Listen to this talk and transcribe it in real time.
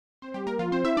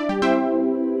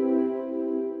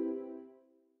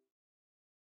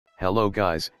Hello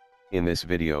guys, in this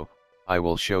video, I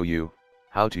will show you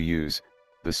how to use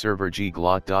the server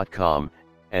GGLOT.com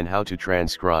and how to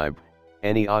transcribe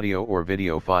any audio or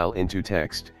video file into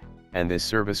text, and this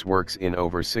service works in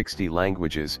over 60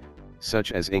 languages,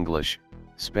 such as English,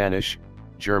 Spanish,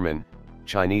 German,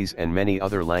 Chinese and many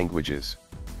other languages.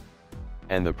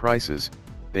 And the prices,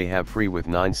 they have free with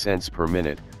 9 cents per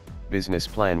minute, business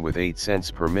plan with 8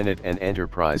 cents per minute and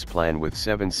enterprise plan with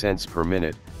 7 cents per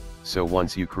minute, so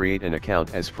once you create an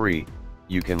account as free,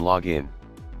 you can log in.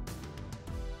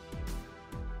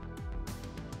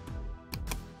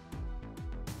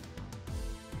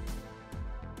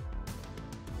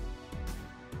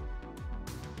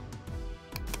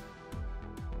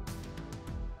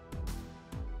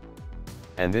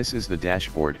 And this is the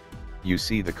dashboard. You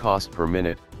see the cost per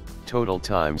minute, total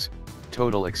times,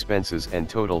 total expenses and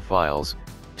total files.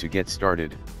 To get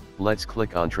started, let's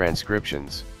click on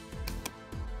Transcriptions.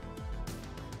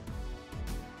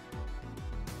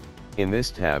 In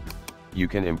this tab, you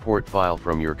can import file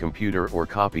from your computer or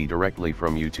copy directly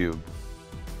from YouTube.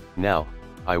 Now,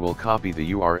 I will copy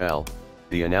the URL,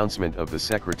 the announcement of the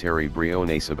Secretary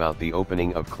Briones about the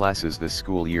opening of classes this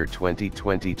school year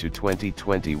 2020 to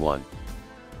 2021.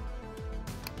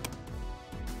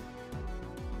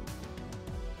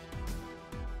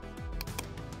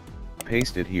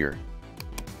 Paste it here.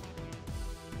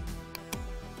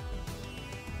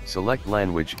 Select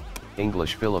language,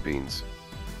 English Philippines.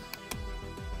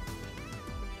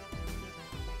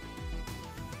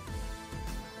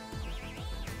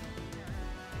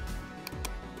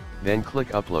 Then click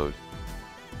Upload.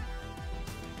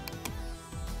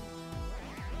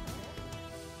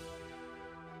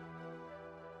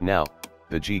 Now,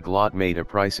 the GGLOT made a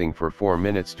pricing for 4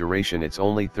 minutes duration, it's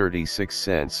only 36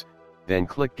 cents, then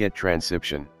click Get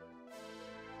Transcription.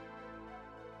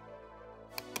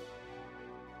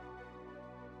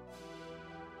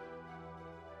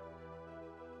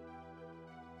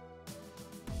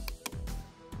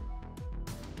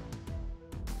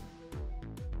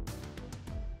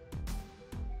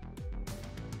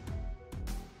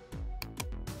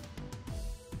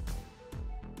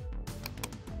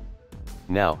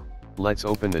 Now, let's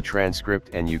open the transcript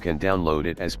and you can download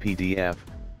it as PDF,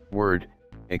 Word,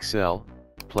 Excel,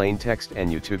 plain text and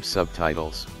YouTube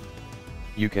subtitles.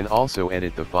 You can also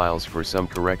edit the files for some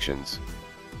corrections.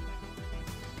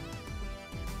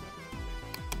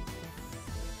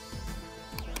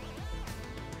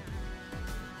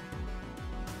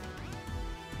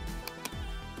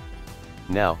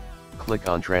 Now, click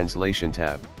on Translation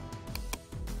tab.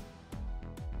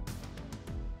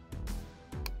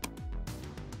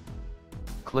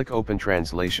 Click Open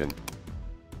Translation.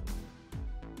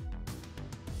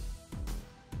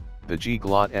 The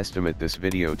GGLOT estimate this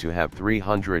video to have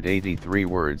 383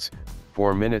 words,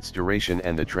 4 minutes duration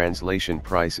and the translation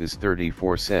price is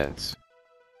 34 cents.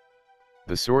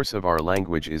 The source of our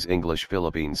language is English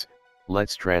Philippines,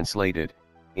 let's translate it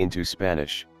into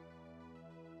Spanish.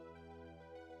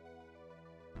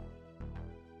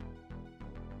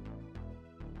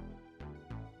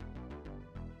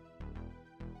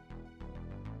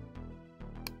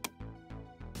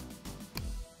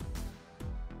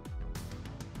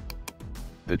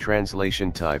 The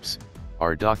translation types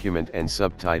are document and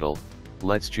subtitle.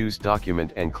 Let's choose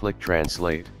document and click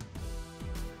Translate.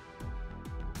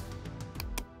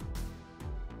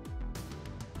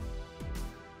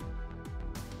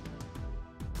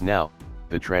 Now,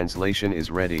 the translation is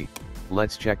ready.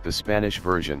 Let's check the Spanish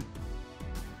version.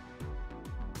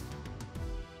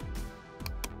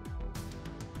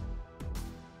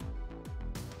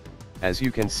 As you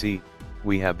can see,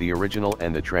 we have the original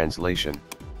and the translation.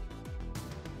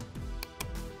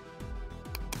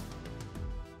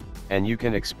 And you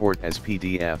can export as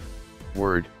PDF,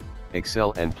 Word,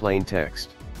 Excel and plain text.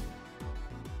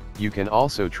 You can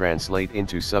also translate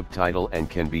into subtitle and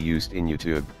can be used in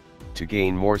YouTube, to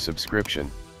gain more subscription.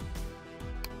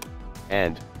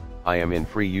 And, I am in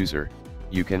free user,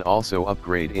 you can also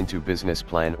upgrade into business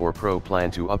plan or pro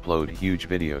plan to upload huge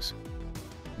videos.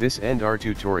 This end our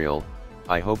tutorial.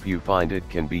 I hope you find it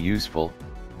can be useful.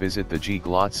 Visit the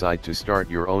GGLOT site to start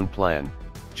your own plan.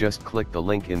 Just click the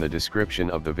link in the description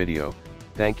of the video.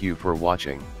 Thank you for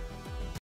watching.